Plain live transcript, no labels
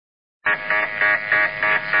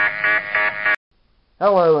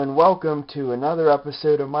Hello and welcome to another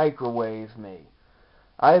episode of Microwave Me.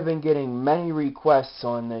 I have been getting many requests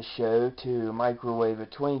on this show to microwave a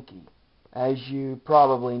Twinkie. As you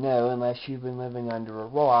probably know, unless you've been living under a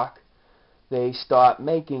rock, they stopped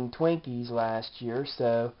making Twinkies last year,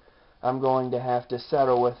 so I'm going to have to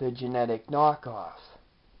settle with a genetic knockoff.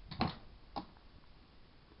 As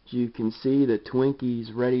you can see, the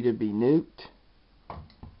Twinkie's ready to be nuked.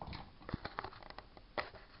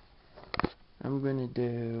 I'm going to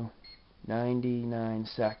do 99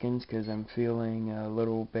 seconds because I'm feeling a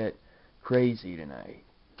little bit crazy tonight.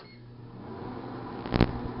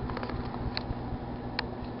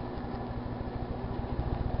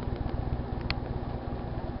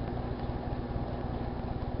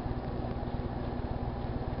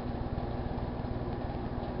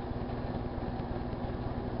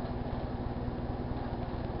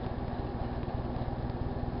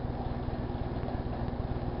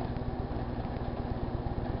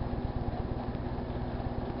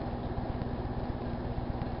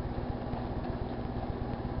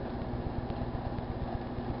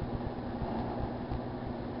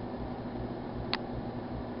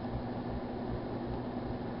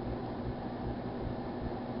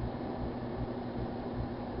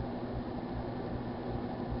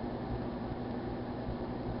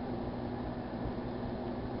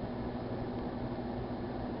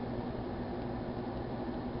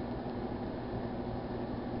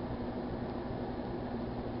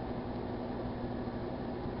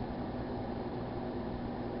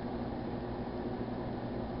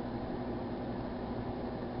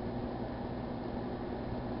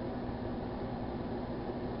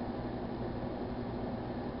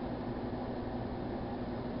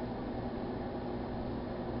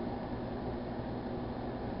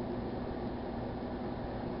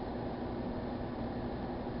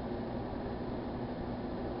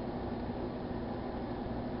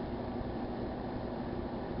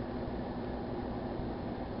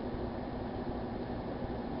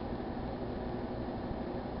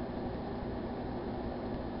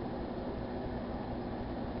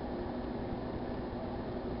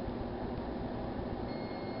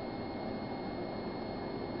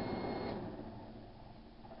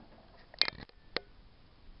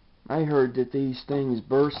 I heard that these things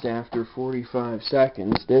burst after 45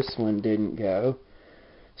 seconds. This one didn't go.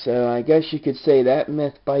 So I guess you could say that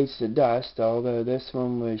myth bites the dust, although this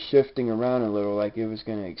one was shifting around a little like it was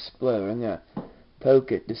going to explode. I'm going to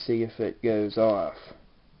poke it to see if it goes off.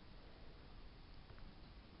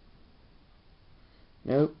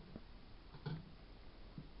 Nope.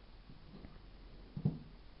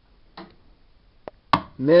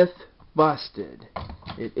 Myth busted.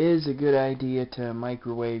 It is a good idea to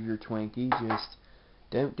microwave your Twinkie, just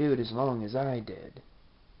don't do it as long as I did.